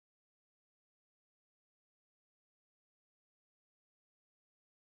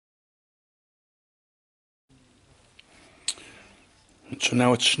So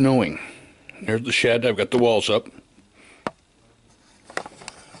now it's snowing. There's the shed. I've got the walls up.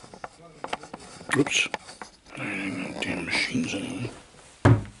 Oops. Damn machines anyway.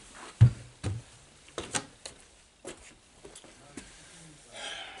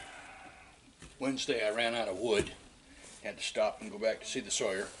 Wednesday I ran out of wood. Had to stop and go back to see the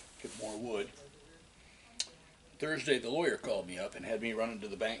sawyer, get more wood. Thursday the lawyer called me up and had me running to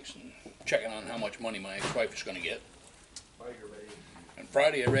the banks and checking on how much money my ex-wife is going to get. And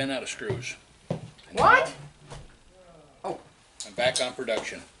Friday I ran out of screws. What? Oh. I'm back on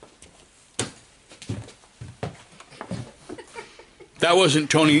production. That wasn't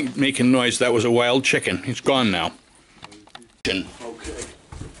Tony making noise, that was a wild chicken. He's gone now. Okay.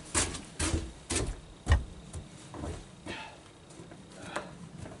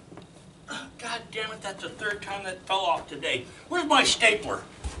 God damn it, that's the third time that fell off today. Where's my stapler?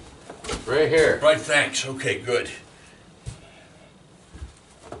 Right here. Right, thanks. Okay, good.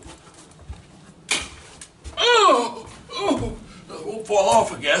 Oh! Oh! It won't fall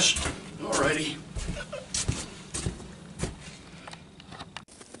off, I guess. Alrighty.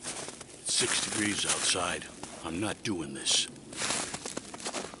 It's 6 degrees outside. I'm not doing this.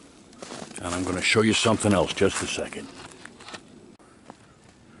 And I'm going to show you something else, just a second.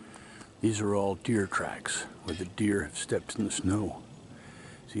 These are all deer tracks, where the deer have stepped in the snow.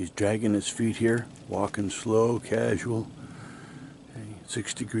 See, he's dragging his feet here, walking slow, casual. Okay,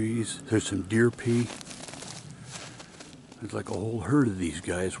 6 degrees. There's some deer pee. There's like a whole herd of these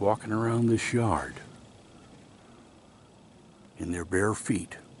guys walking around this yard in their bare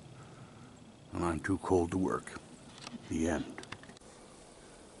feet. And I'm too cold to work. The end.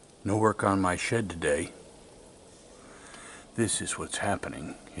 No work on my shed today. This is what's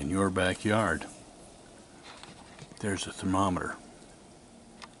happening in your backyard. There's a thermometer.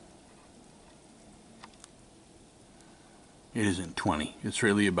 It isn't 20, it's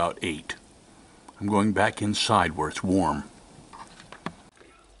really about 8. I'm going back inside where it's warm.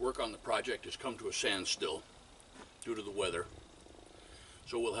 Work on the project has come to a standstill due to the weather,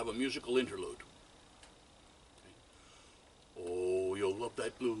 so we'll have a musical interlude. Oh, you'll love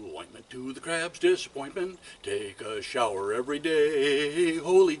that blue ointment to the crab's disappointment. Take a shower every day.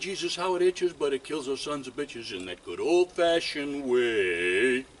 Holy Jesus, how it itches, but it kills those sons of bitches in that good old-fashioned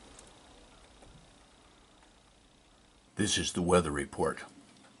way. This is the weather report.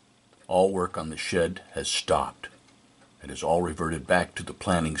 All work on the shed has stopped. It has all reverted back to the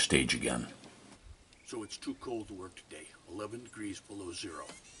planning stage again. So it's too cold to work today. 11 degrees below zero.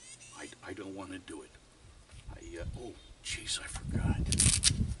 I don't want to do it. Oh, jeez, I forgot.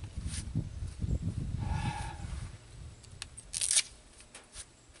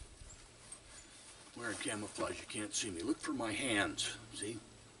 Wearing camouflage, you can't see me. Look for my hands. See?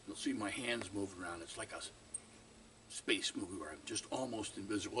 You'll see my hands moving around. It's like a space movie where I'm just almost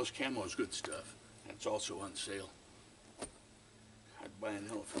invisible. This camo is good stuff, and it's also on sale. I'd buy an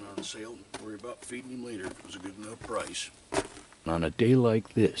elephant on sale and worry about feeding him later if it was a good enough price. On a day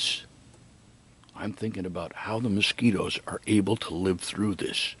like this, I'm thinking about how the mosquitoes are able to live through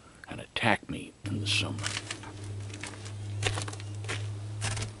this and attack me in the summer.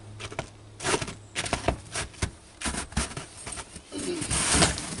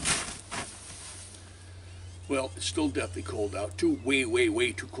 Well, it's still deathly cold out.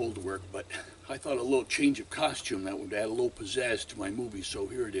 Way too cold to work, but I thought a little change of costume that would add a little pizzazz to my movie, so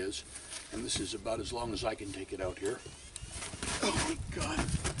here it is. And this is about as long as I can take it out here. Oh my God.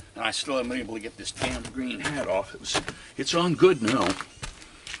 And I still haven't been able to get this damn green hat off. It's on good now.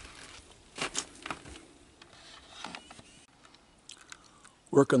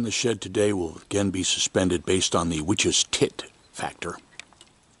 Work on the shed today will again be suspended based on the witch's tit factor.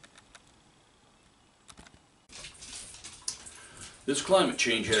 This climate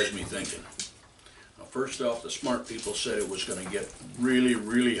change has me thinking. Now, first off, the smart people said it was going to get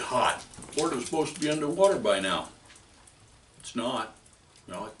really hot. Florida was supposed to be underwater by now. It's not.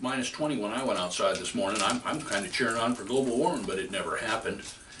 You know, like -20 when I went outside this morning. I'm kind of cheering on for global warming, but it never happened.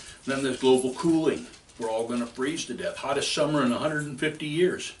 Then there's global cooling. We're all going to freeze to death. Hottest summer in 150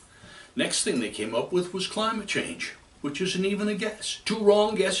 years. Next thing they came up with was climate change, which isn't even a guess. 2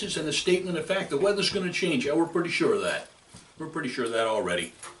 wrong guesses and a statement of fact. The weather's going to change. Yeah, we're pretty sure of that. We're pretty sure of that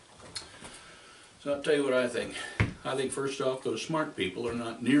already. So I'll tell you what I think. I think first off, those smart people are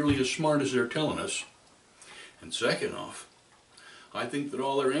not nearly as smart as they're telling us. And second off, I think that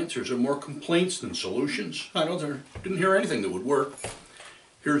all their answers are more complaints than solutions. Didn't hear anything that would work.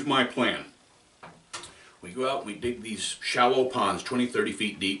 Here's my plan. We go out and we dig these shallow ponds, 20, 30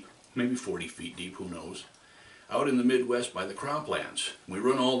 feet deep, maybe 40 feet deep, who knows, out in the Midwest by the croplands. We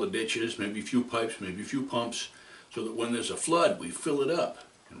run all the ditches, maybe a few pipes, maybe a few pumps, so that when there's a flood, we fill it up.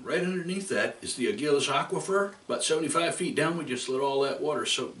 And right underneath that is the Agilis Aquifer. About 75 feet down, we just let all that water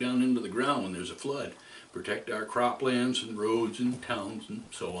soak down into the ground when there's a flood. Protect our croplands and roads and towns and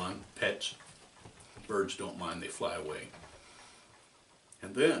so on, pets. Birds don't mind, they fly away.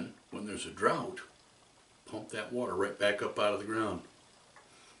 And then, when there's a drought, pump that water right back up out of the ground.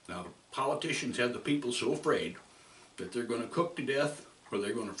 Now, the politicians have the people so afraid that they're going to cook to death or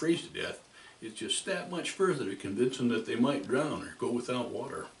they're going to freeze to death. It's just that much further to convince them that they might drown or go without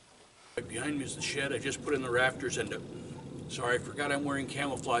water. Right behind me is the shed. I just put in the rafters and sorry, I forgot I'm wearing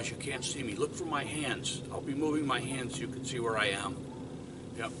camouflage. You can't see me. Look for my hands. I'll be moving my hands so you can see where I am.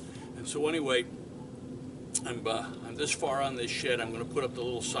 Yep. And so anyway, I'm this far on this shed. I'm going to put up the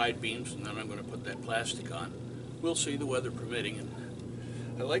little side beams and then I'm going to put that plastic on. We'll see, the weather permitting. And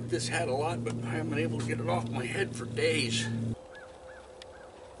I like this hat a lot, but I haven't been able to get it off my head for days.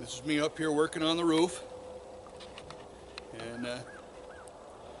 This is me up here working on the roof. And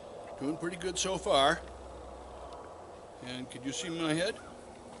doing pretty good so far. And could you see my head?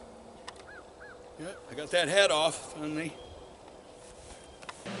 Yeah, I got that hat off finally.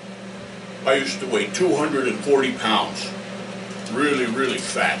 I used to weigh 240 pounds. Really, really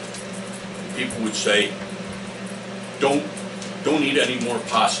fat. People would say, don't eat any more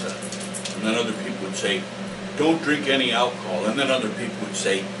pasta. And then other people would say, don't drink any alcohol. And then other people would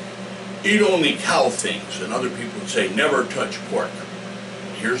say, eat only cow things. And other people would say, never touch pork.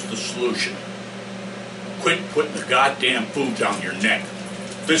 And here's the solution. Quit putting the goddamn food down your neck.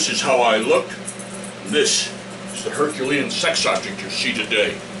 This is how I looked. And this is the Herculean sex object you see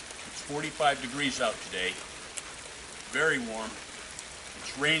today. It's 45 degrees out today. Very warm.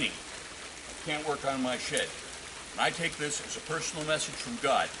 It's raining. I can't work on my shed. And I take this as a personal message from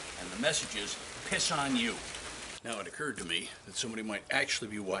God. And the message is, piss on you. Now it occurred to me that somebody might actually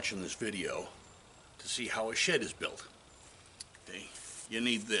be watching this video to see how a shed is built. Okay, you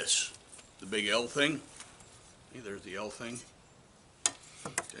need this. The big L thing. Okay, there's the L thing.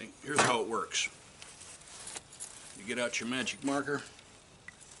 Okay, here's how it works. You get out your magic marker.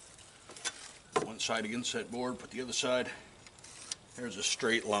 One side against that board, put the other side. There's a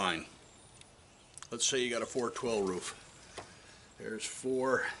straight line. Let's say you got a 412 roof. There's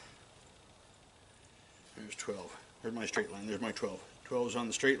 4. There's 12. There's my straight line. There's my 12. 12 is on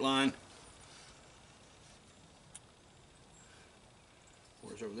the straight line.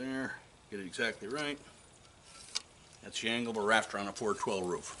 4 is over there. Get it exactly right. That's the angle of a rafter on a 412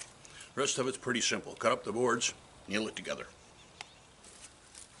 roof. The rest of it's pretty simple. Cut up the boards, nail it together.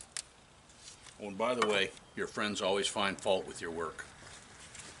 Oh, and by the way, your friends always find fault with your work.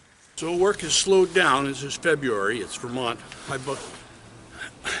 So work has slowed down. This is February. It's Vermont.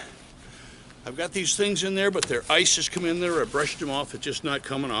 I've got these things in there, but their ice has come in there. I brushed them off. It's just not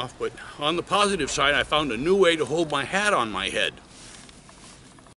coming off. But on the positive side, I found a new way to hold my hat on my head.